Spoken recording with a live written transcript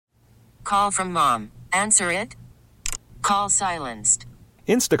call from mom. Answer it. Call silenced.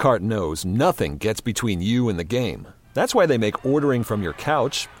 Instacart knows nothing gets between you and the game. That's why they make ordering from your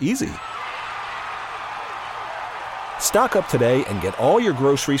couch easy. Stock up today and get all your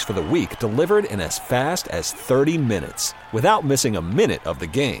groceries for the week delivered in as fast as 30 minutes without missing a minute of the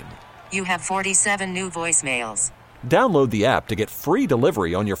game. You have 47 new voicemails. Download the app to get free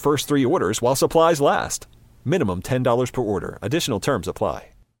delivery on your first 3 orders while supplies last. Minimum $10 per order. Additional terms apply.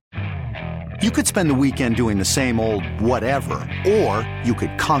 You could spend the weekend doing the same old whatever, or you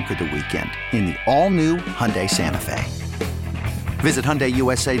could conquer the weekend in the all-new Hyundai Santa Fe. Visit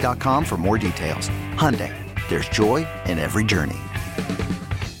HyundaiUSA.com for more details. Hyundai, there's joy in every journey.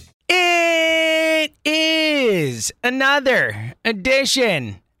 It is another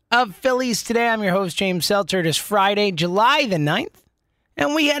edition of Phillies Today. I'm your host, James Seltzer. It is Friday, July the 9th,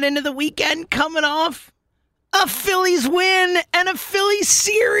 and we head into the weekend coming off a Phillies win and a Phillies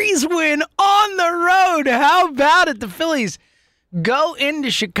series win on the road. How about it? The Phillies go into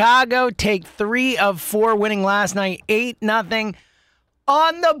Chicago, take 3 of 4, winning last night 8-0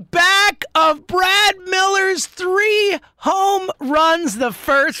 on the back of Brad Miller's 3 home runs. The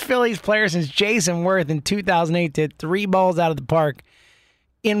first Phillies player since Jason Worth in 2008 to hit 3 balls out of the park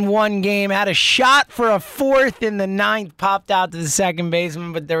in one game. Had a shot for a 4th in the 9th, popped out to the second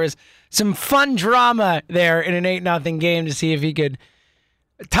baseman, but there was some fun drama there in an 8-0 game to see if he could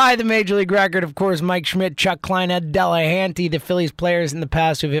tie the Major League record. Of course, Mike Schmidt, Chuck Klein, Ed Delahanty, the Phillies players in the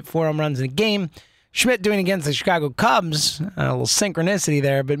past who've hit 4 home runs in a game. Schmidt doing against the Chicago Cubs, a little synchronicity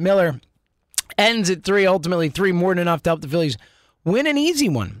there, but Miller ends at 3, ultimately 3, more than enough to help the Phillies win an easy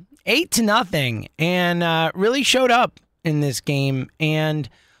one, 8-0, and really showed up in this game. And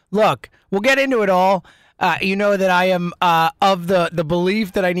look, we'll get into it all. You know that I am of the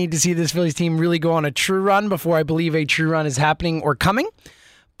belief that I need to see this Phillies team really go on a true run before I believe a true run is happening or coming.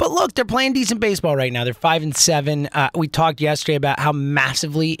 But look, they're playing decent baseball right now. They're 5-7. We talked yesterday about how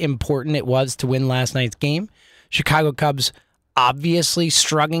massively important it was to win last night's game. Chicago Cubs obviously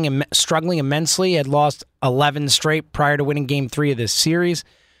struggling immensely, had lost 11 straight prior to winning Game 3 of this series.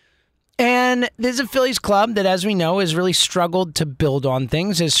 And there's a Phillies club that, as we know, has really struggled to build on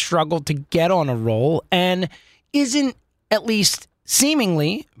things, has struggled to get on a roll, and isn't, at least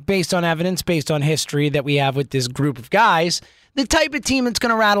seemingly, based on evidence, based on history that we have with this group of guys, the type of team that's going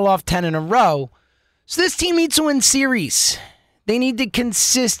to rattle off 10 in a row. So this team needs to win series. They need to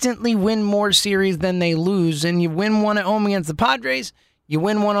consistently win more series than they lose. And you win one at home against the Padres, you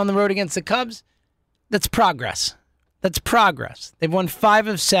win one on the road against the Cubs. That's progress. That's progress. They've won 5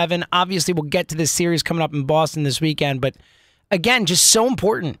 of 7. Obviously, we'll get to this series coming up in Boston this weekend. But again, just so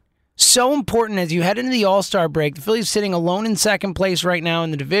important. So important as you head into the All-Star break. The Phillies sitting alone in second place right now in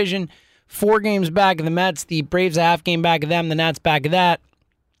the division. 4 games back of the Mets. The Braves a half game back of them. The Nats back of that.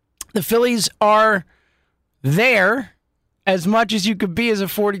 The Phillies are there as much as you could be as a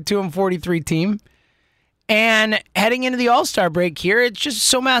 42-43 team. And heading into the All-Star break here, it's just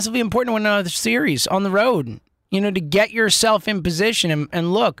so massively important to win another series on the road. You know, to get yourself in position.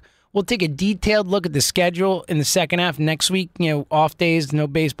 And look, we'll take a detailed look at the schedule in the second half next week. You know, off days, no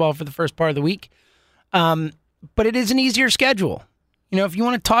baseball for the first part of the week. But it is an easier schedule. You know, if you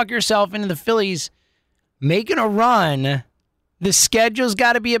want to talk yourself into the Phillies making a run, the schedule's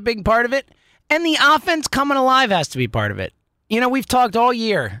got to be a big part of it. And the offense coming alive has to be part of it. You know, we've talked all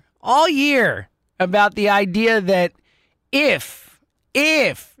year about the idea that if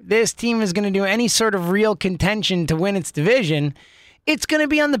this team is going to do any sort of real contention to win its division, it's going to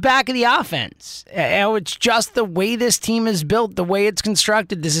be on the back of the offense. It's just the way this team is built, the way it's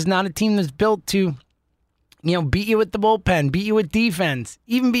constructed. This is not a team that's built to, you know, beat you with the bullpen, beat you with defense,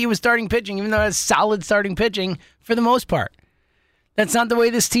 even beat you with starting pitching, even though it has solid starting pitching for the most part. That's not the way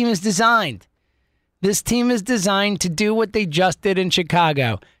this team is designed. This team is designed to do what they just did in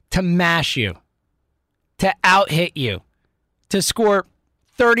Chicago, to mash you, to out-hit you, to score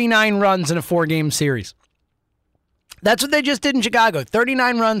 39 runs in a 4-game series. That's what they just did in Chicago.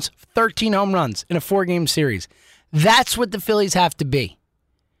 39 runs, 13 home runs in a 4-game series. That's what the Phillies have to be.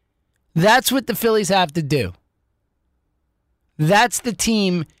 That's what the Phillies have to do. That's the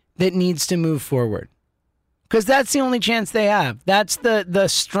team that needs to move forward. Because that's the only chance they have. That's the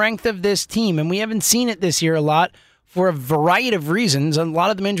strength of this team. And we haven't seen it this year a lot for a variety of reasons. A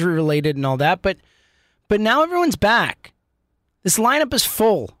lot of them injury-related and all that. But now everyone's back. This lineup is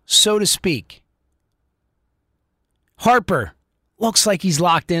full, so to speak. Harper looks like he's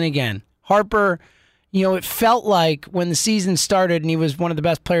locked in again. Harper, you know, it felt like when the season started and he was one of the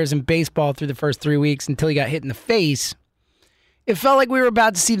best players in baseball through the first 3 weeks until he got hit in the face, it felt like we were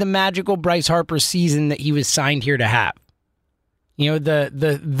about to see the magical Bryce Harper season that he was signed here to have.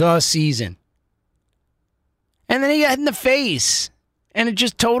 the season. And then he got hit in the face, and it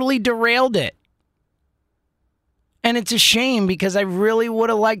just totally derailed it. And it's a shame because I really would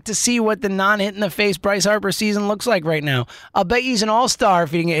have liked to see what the non-hit in the face Bryce Harper season looks like right now. I'll bet he's an all-star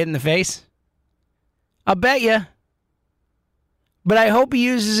if he can get hit in the face. I'll bet you. But I hope he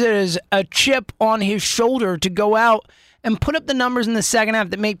uses it as a chip on his shoulder to go out and put up the numbers in the second half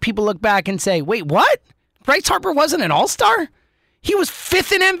that make people look back and say, wait, what? Bryce Harper wasn't an all-star? He was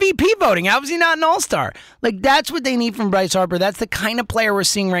 5th in MVP voting. How was he not an all-star? Like, that's what they need from Bryce Harper. That's the kind of player we're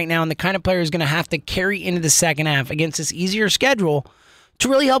seeing right now and the kind of player who's going to have to carry into the second half against this easier schedule to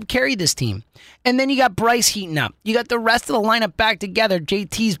really help carry this team. And then you got Bryce heating up. You got the rest of the lineup back together.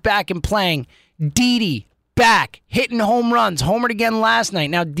 JT's back and playing. Didi back, hitting home runs. Homered again last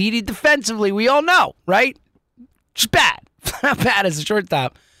night. Now, Didi defensively, we all know, right? Just bad. Not bad as a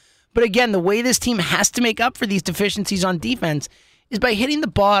shortstop. But again, the way this team has to make up for these deficiencies on defense is by hitting the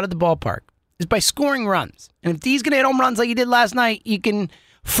ball out of the ballpark, is by scoring runs. And if D's going to hit home runs like he did last night, you can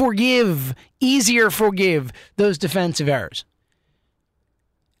easier forgive those defensive errors.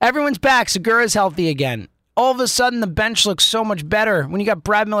 Everyone's back. Segura's healthy again. All of a sudden, the bench looks so much better when you got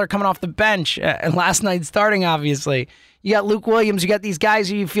Brad Miller coming off the bench, and last night starting, obviously. You got Luke Williams. You got these guys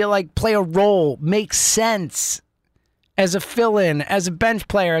who you feel like play a role, make sense as a fill-in, as a bench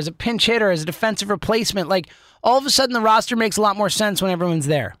player, as a pinch hitter, as a defensive replacement. Like, all of a sudden, the roster makes a lot more sense when everyone's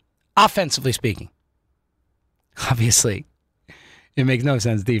there, offensively speaking. Obviously, it makes no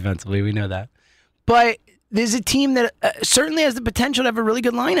sense defensively. We know that. But there's a team that certainly has the potential to have a really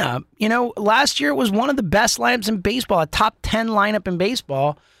good lineup. You know, last year it was one of the best lineups in baseball, a top 10 lineup in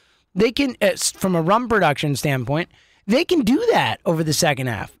baseball. They can, from a run production standpoint, they can do that over the second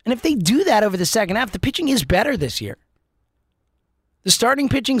half. And if they do that over the second half, the pitching is better this year. The starting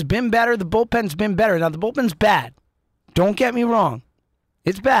pitching's been better. The bullpen's been better. Now, the bullpen's bad. Don't get me wrong.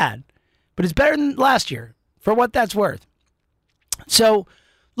 It's bad. But it's better than last year, for what that's worth. So,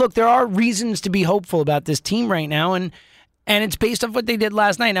 look, there are reasons to be hopeful about this team right now, and it's based off what they did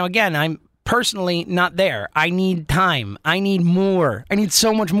last night. Now, again, I'm personally not there. I need time. I need more. I need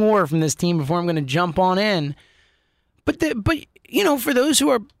so much more from this team before I'm going to jump on in. But you know, for those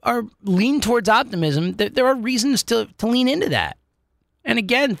who are lean towards optimism, there are reasons to lean into that. And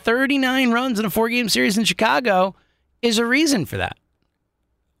again, 39 runs in a 4-game series in Chicago is a reason for that.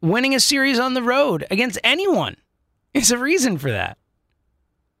 Winning a series on the road against anyone is a reason for that.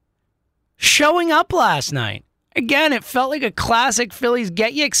 Showing up last night. Again, it felt like a classic Phillies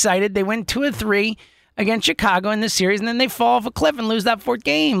get you excited. They win 2 of 3 against Chicago in this series, and then they fall off a cliff and lose that 4th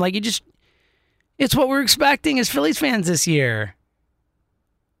game. Like, it's what we're expecting as Phillies fans this year.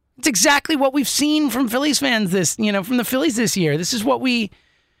 It's exactly what we've seen from Phillies fans from the Phillies this year. This is what we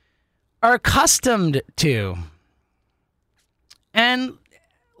are accustomed to. And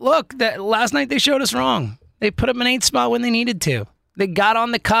look, last night they showed us wrong. They put up an 8th spot when they needed to. They got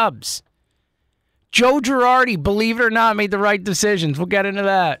on the Cubs. Joe Girardi, believe it or not, made the right decisions. We'll get into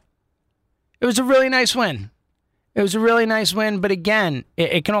that. It was a really nice win. But again,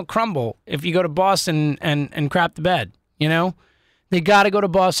 it can all crumble if you go to Boston and crap the bed, you know? They got to go to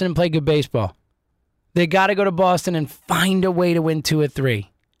Boston and play good baseball. They got to go to Boston and find a way to win 2 of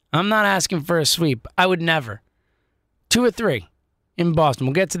 3. I'm not asking for a sweep. I would never. 2 of 3 in Boston.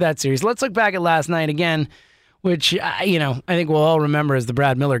 We'll get to that series. Let's look back at last night again, which, I think we'll all remember as the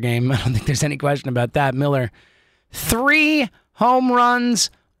Brad Miller game. I don't think there's any question about that. Miller, 3 home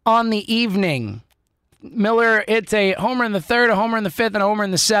runs on the evening. Miller hits a homer in the 3rd, a homer in the 5th, and a homer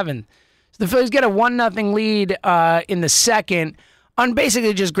in the 7th. So the Phillies get a 1-0 lead in the 2nd on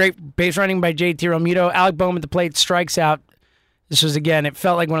basically just great base running by JT Realmuto. Alec Bohm at the plate strikes out. This was, again, it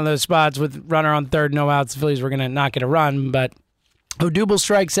felt like one of those spots with runner on 3rd, no outs. The Phillies were going to not get a run, but Odubel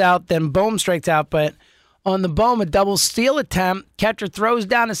strikes out, then Bohm strikes out, but on the Bohm, a double steal attempt. Catcher throws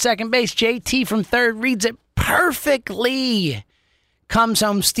down to second base. JT from 3rd reads it perfectly. Comes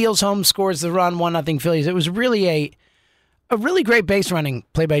home, steals home, scores the run, 1-0 Phillies. It was really a really great base running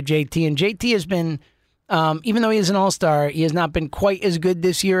play by JT, and JT has been, even though he is an all-star, he has not been quite as good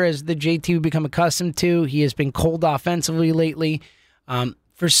this year as the JT we've become accustomed to. He has been cold offensively lately.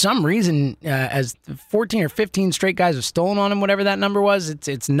 For some reason, as 14 or 15 straight guys have stolen on him, whatever that number was,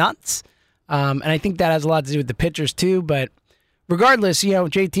 it's nuts. And I think that has a lot to do with the pitchers too. But regardless,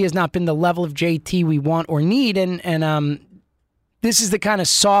 JT has not been the level of JT we want or need, and this is the kind of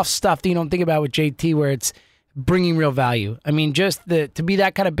soft stuff that you don't think about with JT, where it's bringing real value. I mean, just to be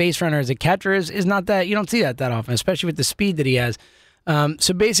that kind of base runner as a catcher is not that, you don't see that often, especially with the speed that he has.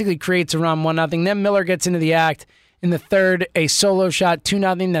 So basically creates a run, 1-0. Then Miller gets into the act In the third, a solo shot,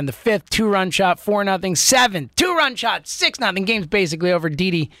 2-0. Then the fifth, 2-run shot, 4-0. Seventh, 2-run shot, 6-0. Game's basically over.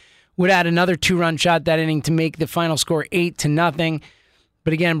 Didi would add another 2-run shot that inning to make the final score 8-0.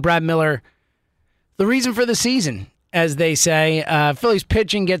 But again, Brad Miller, the reason for the season, as they say. Phillies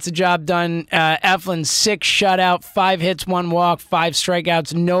pitching gets the job done. Eflin, 6 shutout, 5 hits, 1 walk, 5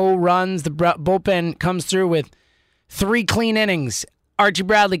 strikeouts, no runs. The bullpen comes through with 3 clean innings. Archie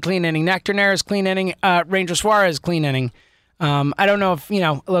Bradley, clean inning. Nectar Neris, clean inning. Ranger Suarez, clean inning. I don't know if,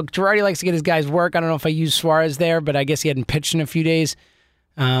 look, Girardi likes to get his guys work. I don't know if I use Suarez there, but I guess he hadn't pitched in a few days.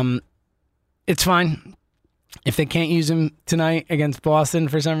 It's fine. If they can't use him tonight against Boston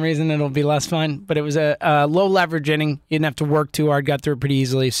for some reason, it'll be less fun. But it was a low leverage inning. You didn't have to work too hard. Got through it pretty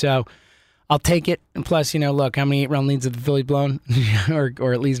easily. So I'll take it. And plus, look, how many 8-run leads have the Phillies blown?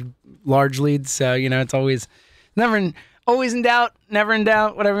 or at least large leads. So, it's always always in doubt, never in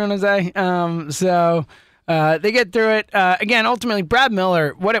doubt, whatever you want to say. They get through it. Again, ultimately, Brad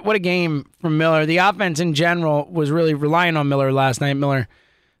Miller, what a game from Miller. The offense in general was really relying on Miller last night. Miller,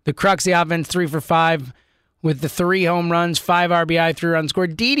 the crux of the offense, 3 for 5 with the 3 home runs, 5 RBI, 3 runs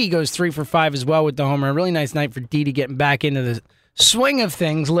scored. Didi goes 3 for 5 as well with the homer. A really nice night for Didi getting back into the swing of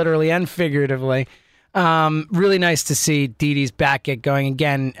things, literally and figuratively. Really nice to see Didi's back get going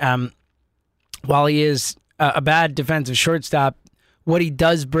again. While he is a bad defensive shortstop, what he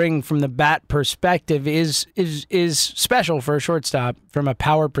does bring from the bat perspective is special for a shortstop. From a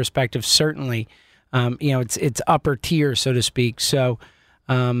power perspective, certainly, it's upper tier, so to speak. So,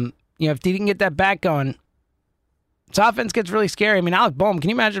 if Didi can get that bat going, this offense gets really scary. I mean, Alec Boehm, can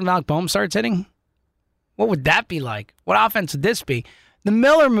you imagine if Alec Boehm starts hitting? What would that be like? What offense would this be? The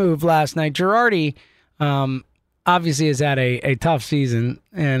Miller move last night, Girardi, obviously has had a tough season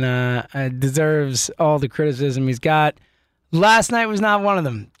and deserves all the criticism he's got. Last night was not one of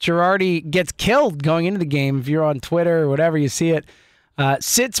them. Girardi gets killed going into the game. If you're on Twitter or whatever, you see it.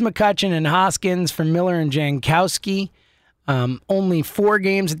 Sits McCutchen and Hoskins for Miller and Jankowski. Only 4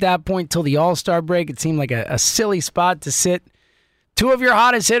 games at that point till the All-Star break. It seemed like a silly spot to sit 2 of your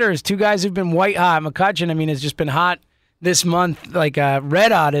hottest hitters, 2 guys who've been white hot. McCutchen, has just been hot this month, like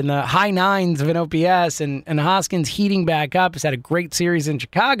red hot in the high 9s of an OPS, and Hoskins heating back up. Has had a great series in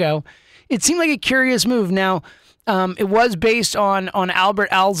Chicago. It seemed like a curious move. Now, it was based on Albert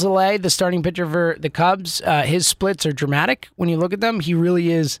Alzolay, the starting pitcher for the Cubs. His splits are dramatic when you look at them. He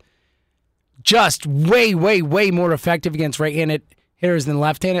really is just way, way, way more effective against right-handed hitters than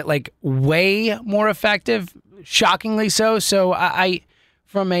left-handed. Like, way more effective, shockingly so. So, I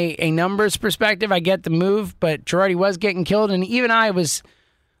from a numbers perspective, I get the move, but Girardi was getting killed, and even I was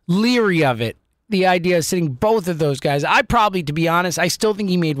leery of it. The idea of sitting both of those guys. I probably, to be honest, I still think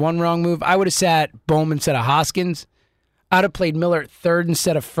he made one wrong move. I would have sat Boehm instead of Hoskins. I'd have played Miller at third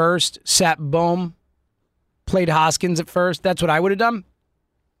instead of first, sat Boehm, played Hoskins at first. That's what I would have done.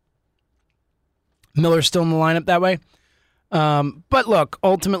 Miller's still in the lineup that way. But look,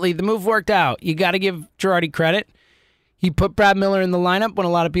 ultimately, the move worked out. You got to give Girardi credit. He put Brad Miller in the lineup when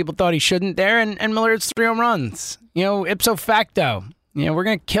a lot of people thought he shouldn't there, and Miller hits 3 home runs. Ipso facto. We're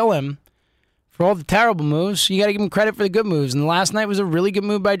going to kill him for all the terrible moves. You got to give him credit for the good moves. And last night was a really good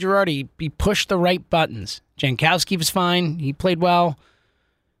move by Girardi. He pushed the right buttons. Jankowski was fine. He played well.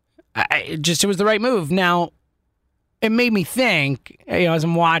 It was the right move. Now, it made me think, as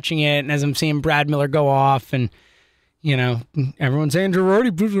I'm watching it and as I'm seeing Brad Miller go off and, everyone's saying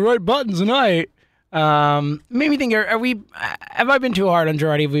Girardi pushed the right buttons tonight. Made me think, have I been too hard on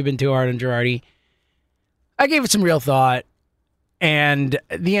Girardi? Have we been too hard on Girardi? I gave it some real thought, and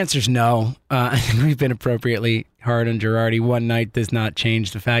the answer is no. I think we've been appropriately hard on Girardi. One night does not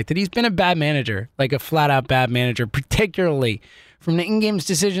change the fact that he's been a bad manager, like a flat-out bad manager, particularly from the in-games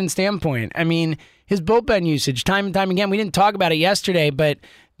decision standpoint. His bullpen usage, time and time again, we didn't talk about it yesterday, but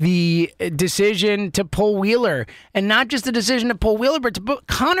the decision to pull Wheeler, and not just the decision to pull Wheeler, but to put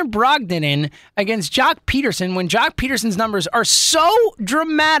Connor Brogdon in against Jock Peterson when Jock Peterson's numbers are so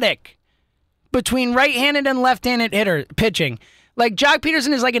dramatic between right-handed and left-handed hitter pitching. Like, Jock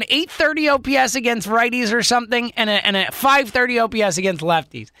Peterson is like an 830 OPS against righties or something, and a 530 OPS against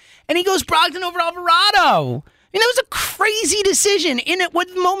lefties. And he goes Brogdon over Alvarado. That was a crazy decision. In it, what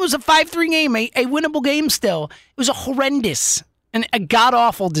moment was a 5-3 game, a winnable game still. It was a horrendous and a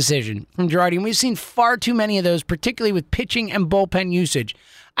god-awful decision from Girardi. And we've seen far too many of those, particularly with pitching and bullpen usage.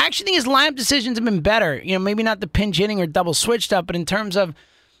 I actually think his lineup decisions have been better. Maybe not the pinch hitting or double switch stuff, but in terms of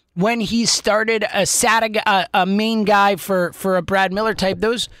when he started a main guy for a Brad Miller type,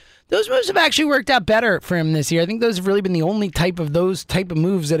 those moves have actually worked out better for him this year. I think those have really been the only type of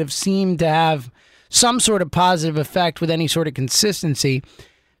moves that have seemed to have some sort of positive effect with any sort of consistency.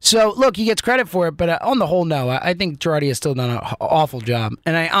 So, look, he gets credit for it, but on the whole, no. I think Girardi has still done an awful job.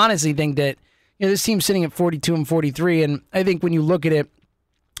 And I honestly think that this team's sitting at 42 and 43, and I think when you look at it,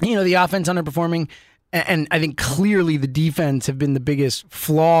 the offense underperforming, and I think clearly the defense have been the biggest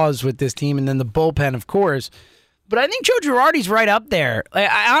flaws with this team, and then the bullpen, of course. But I think Joe Girardi's right up there.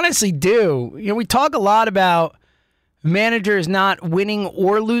 I honestly do. We talk a lot about managers not winning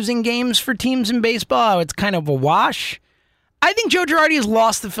or losing games for teams in baseball. It's kind of a wash. I think Joe Girardi has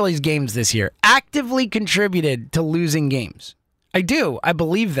lost the Phillies games this year, actively contributed to losing games. I do. I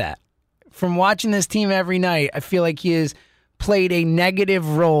believe that. From watching this team every night, I feel like he has played a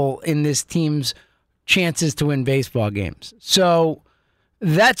negative role in this team's chances to win baseball games. So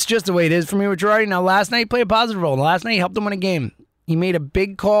that's just the way it is for me with Girardi. Now, last night he played a positive role. Last night he helped them win a game. He made a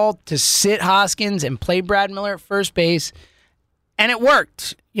big call to sit Hoskins and play Brad Miller at first base, and it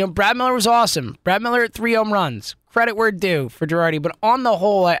worked. Brad Miller was awesome. Brad Miller at 3 home runs. Credit where due for Girardi. But on the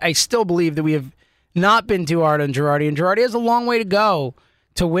whole, I still believe that we have not been too hard on Girardi, and Girardi has a long way to go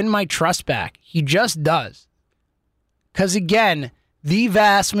to win my trust back. He just does. Because, again, the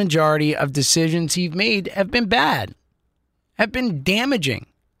vast majority of decisions he's made have been bad, have been damaging,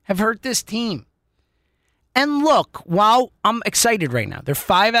 have hurt this team. And look, while I'm excited right now, they're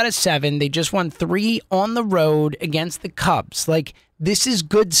 5 out of 7. They just won 3 on the road against the Cubs. This is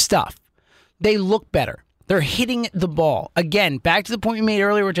good stuff. They look better. They're hitting the ball. Again, back to the point we made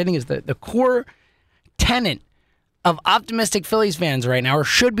earlier, which I think is the core tenet of optimistic Phillies fans right now, or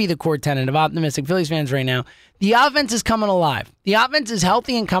should be the core tenet of optimistic Phillies fans right now. The offense is coming alive. The offense is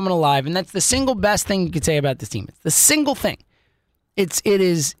healthy and coming alive, and that's the single best thing you could say about this team. It's the single thing. It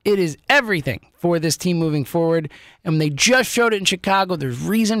is everything for this team moving forward. And when they just showed it in Chicago, there's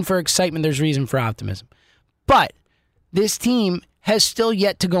reason for excitement, there's reason for optimism. But this team has still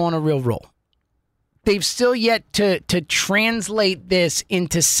yet to go on a real roll. They've still yet to translate this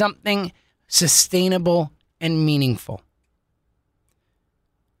into something sustainable and meaningful.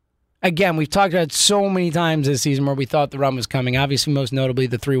 Again, we've talked about it so many times this season where we thought the run was coming. Obviously, most notably,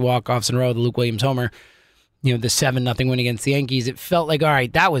 the 3 walk-offs in a row, the Luke Williams homer, the 7-0 win against the Yankees. It felt like, all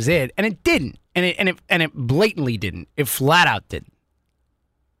right, that was it. And it didn't. And it blatantly didn't. It flat out didn't.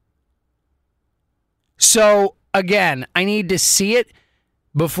 So, again, I need to see it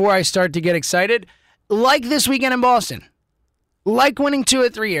before I start to get excited. Like this weekend in Boston. Like winning 2 or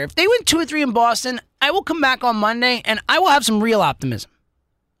 3 here. If they win 2 or 3 in Boston, I will come back on Monday and I will have some real optimism.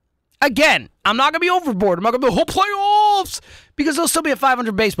 Again, I'm not going to be overboard. I'm not going to be whole playoffs because they'll still be a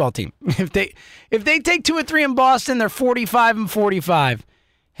 500 baseball team. If they take 2 or 3 in Boston, they're 45 and 45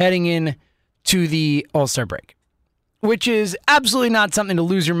 heading in to the All-Star break, which is absolutely not something to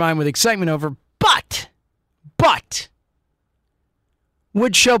lose your mind with excitement over, but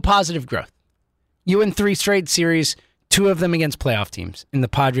would show positive growth. You win 3 straight series, 2 of them against playoff teams in the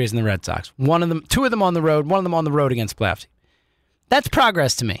Padres and the Red Sox. 2 of them on the road, 1 of them on the road against playoff teams. That's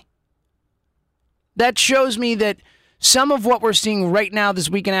progress to me. That shows me that some of what we're seeing right now this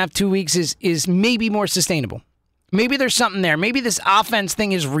week and a half, 2 weeks is maybe more sustainable. Maybe there's something there. Maybe this offense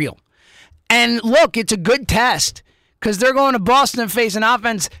thing is real. And look, it's a good test because they're going to Boston and face an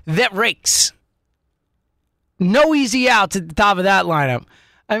offense that rakes. No easy outs at the top of that lineup.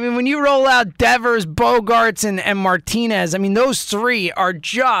 I mean, when you roll out Devers, Bogarts, and Martinez, I mean, those 3 are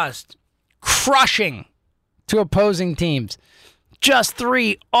just crushing to opposing teams. Just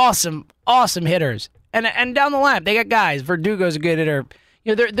 3 awesome hitters. And down the line, they got guys. Verdugo's a good hitter.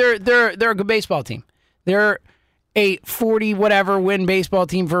 They're a good baseball team. They're a 40-whatever win baseball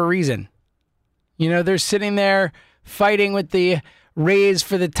team for a reason. They're sitting there fighting with the Rays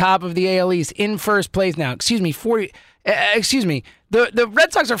for the top of the AL East in first place now. The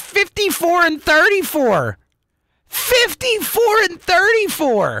Red Sox are 54 and 34. 54 and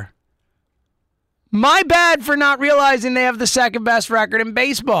 34. My bad for not realizing they have the second best record in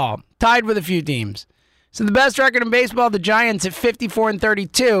baseball, tied with a few teams. So the best record in baseball, the Giants at 54 and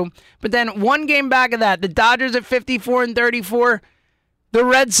 32. But then 1 game back of that, the Dodgers at 54 and 34, the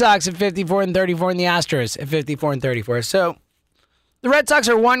Red Sox at 54 and 34, and the Astros at 54 and 34. So the Red Sox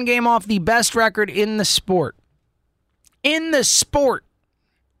are 1 game off the best record in the sport. In the sport.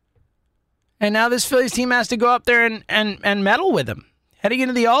 And now this Phillies team has to go up there and medal with them, heading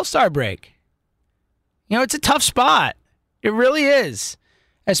into the All-Star break. It's a tough spot. It really is.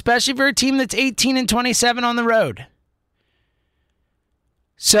 Especially for a team that's 18 and 27 on the road.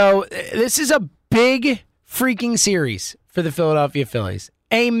 So this is a big freaking series for the Philadelphia Phillies.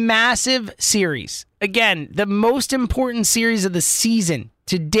 A massive series. Again, the most important series of the season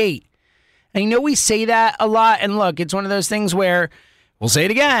to date. And we say that a lot. And look, it's one of those things where We'll say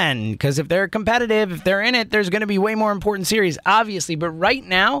it again, because if they're competitive, if they're in it, there's going to be way more important series, obviously. But right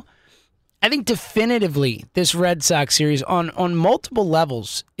now, I think definitively this Red Sox series on multiple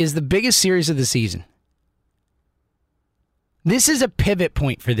levels is the biggest series of the season. This is a pivot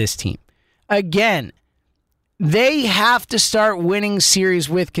point for this team. Again, they have to start winning series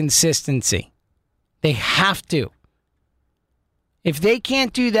with consistency. They have to. If they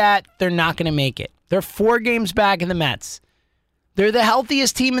can't do that, they're not going to make it. They're 4 games back in the Mets. They're the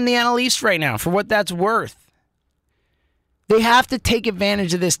healthiest team in the NL East right now, for what that's worth. They have to take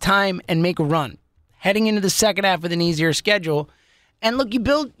advantage of this time and make a run. Heading into the second half with an easier schedule. And look, you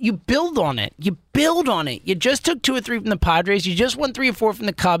build on it. You build on it. You just took 2 or 3 from the Padres. You just won 3 or 4 from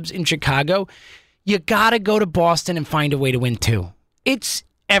the Cubs in Chicago. You got to go to Boston and find a way to win 2. It's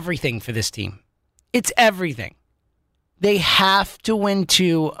everything for this team. It's everything. They have to win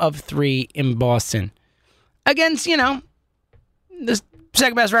 2 of 3 in Boston against, the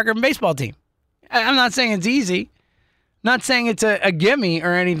second best record in baseball team. I'm not saying it's easy. Not saying it's a gimme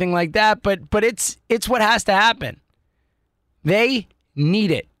or anything like that, but it's what has to happen. They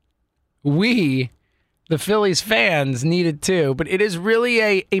need it. We, the Phillies fans, need it too. But it is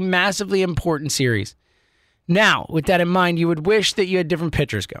really a massively important series. Now, with that in mind, you would wish that you had different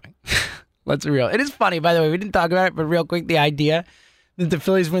pitchers going. Let's be real. It is funny, by the way, we didn't talk about it, but real quick, the idea that the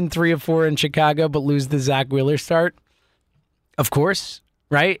Phillies win 3 of 4 in Chicago but lose the Zach Wheeler start. Of course,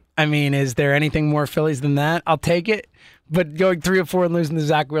 right? I mean, is there anything more Phillies than that? I'll take it. But going 3 of 4 and losing the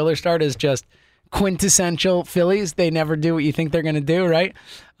Zach Wheeler start is just quintessential Phillies. They never do what you think they're going to do, right?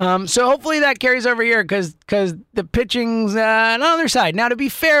 So hopefully that carries over here because the pitching's on the other side. Now, to be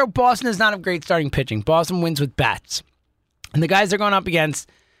fair, Boston does not have great starting pitching. Boston wins with bats. And the guys they're going up against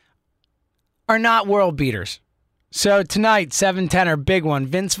are not world beaters. So tonight, 7-10 are big one.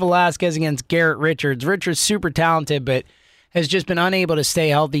 Vince Velasquez against Garrett Richards. Richards super talented, but has just been unable to stay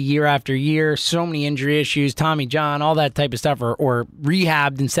healthy year after year. So many injury issues, Tommy John, all that type of stuff, or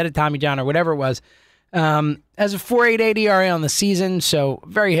rehabbed instead of Tommy John or whatever it was. Has a 4.88 ERA on the season, so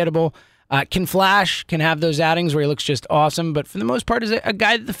very hittable. Can flash, can have those outings where he looks just awesome, but for the most part is a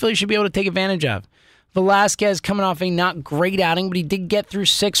guy that the Phillies should be able to take advantage of. Velasquez coming off a not great outing, but he did get through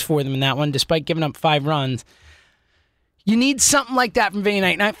 6 for them in that one, despite giving up 5 runs. You need something like that from Vinny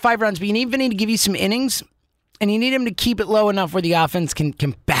Knight. Not 5 runs, but you need Vinny to give you some innings, and you need him to keep it low enough where the offense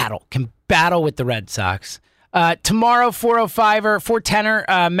can battle with the Red Sox. Tomorrow, 4:05er,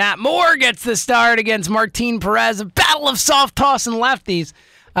 4:10er, Matt Moore gets the start against Martin Perez. A battle of soft toss and lefties.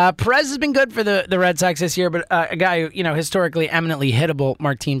 Perez has been good for the Red Sox this year, but a guy who, historically eminently hittable,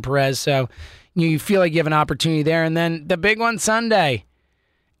 Martin Perez. So you feel like you have an opportunity there. And then the big one Sunday,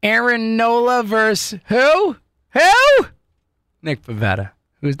 Aaron Nola versus who? Nick Pivetta,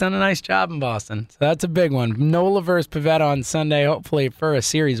 who's done a nice job in Boston. So that's a big one. Nola versus Pivetta on Sunday, hopefully for a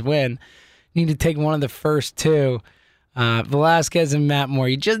series win. Need to take one of the first 2. Velasquez and Matt Moore.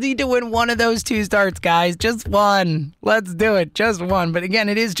 You just need to win one of those 2 starts, guys. Just one. Let's do it. Just one. But again,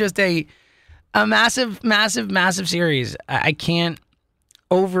 it is just a massive, massive, massive series. I can't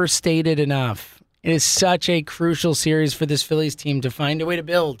overstate it enough. It is such a crucial series for this Phillies team to find a way to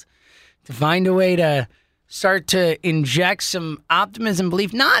build, to find a way to start to inject some optimism,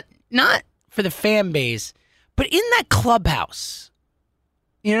 belief, not for the fan base, but in that clubhouse.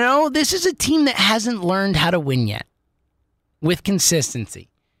 This is a team that hasn't learned how to win yet with consistency.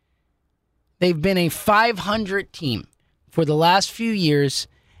 They've been a 500 team for the last few years,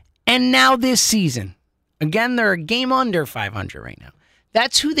 and now this season. Again, they're a game under 500 right now.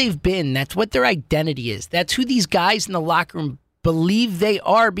 That's who they've been. That's what their identity is. That's who these guys in the locker room believe they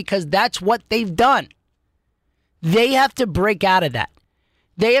are because that's what they've done. They have to break out of that.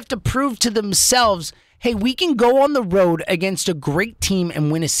 They have to prove to themselves, hey, we can go on the road against a great team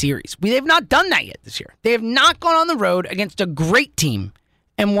and win a series. They've not done that yet this year. They have not gone on the road against a great team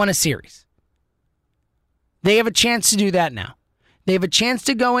and won a series. They have a chance to do that now. They have a chance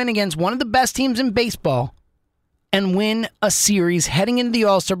to go in against one of the best teams in baseball and win a series heading into the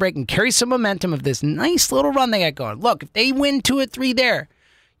All-Star break and carry some momentum of this nice little run they got going. Look, if they win 2 or 3 there,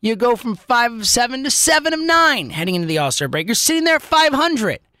 you go from 5 of 7 to 7 of 9 heading into the All-Star break. You're sitting there at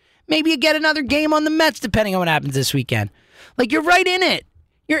 500. Maybe you get another game on the Mets depending on what happens this weekend. You're right in it.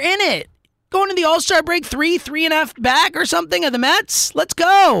 You're in it. Going to the All-Star break 3.5 back or something of the Mets. Let's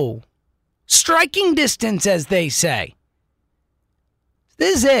go. Striking distance, as they say.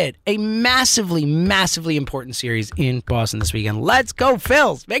 This is it. A massively, massively important series in Boston this weekend. Let's go,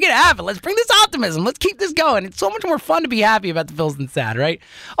 Phils. Make it happen. Let's bring this optimism. Let's keep this going. It's so much more fun to be happy about the Phils than sad, right?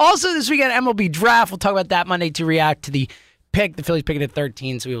 Also, this weekend, MLB Draft. We'll talk about that Monday to react to the pick. The Phillies pick it at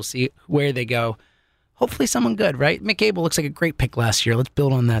 13, so we will see where they go. hopefully someone good, right? Mick Abel looks like a great pick last year. Let's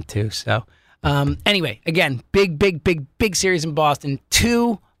build on that too. So anyway, again, big series in Boston.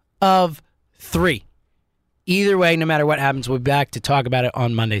 2 of 3. Either way, no matter what happens, we'll be back to talk about it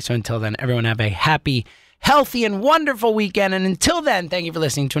on Monday. So until then, everyone have a happy, healthy, and wonderful weekend. And until then, thank you for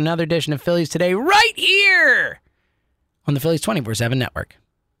listening to another edition of Phillies Today right here on the Phillies 24/7 Network.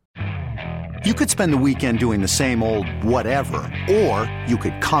 You could spend the weekend doing the same old whatever, or you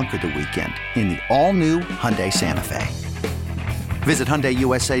could conquer the weekend in the all-new Hyundai Santa Fe. Visit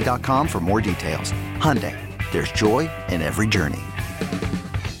HyundaiUSA.com for more details. Hyundai, there's joy in every journey.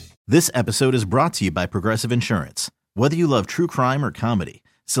 This episode is brought to you by Progressive Insurance. Whether you love true crime or comedy,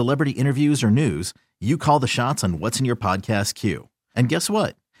 celebrity interviews or news, you call the shots on what's in your podcast queue. And guess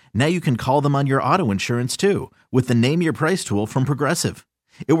what? Now you can call them on your auto insurance too with the Name Your Price tool from Progressive.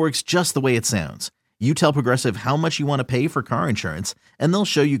 It works just the way it sounds. You tell Progressive how much you want to pay for car insurance, and they'll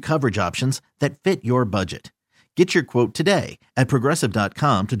show you coverage options that fit your budget. Get your quote today at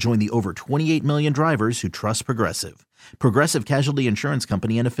Progressive.com to join the over 28 million drivers who trust Progressive. Progressive Casualty Insurance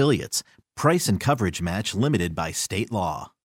Company and Affiliates. Price and coverage match limited by state law.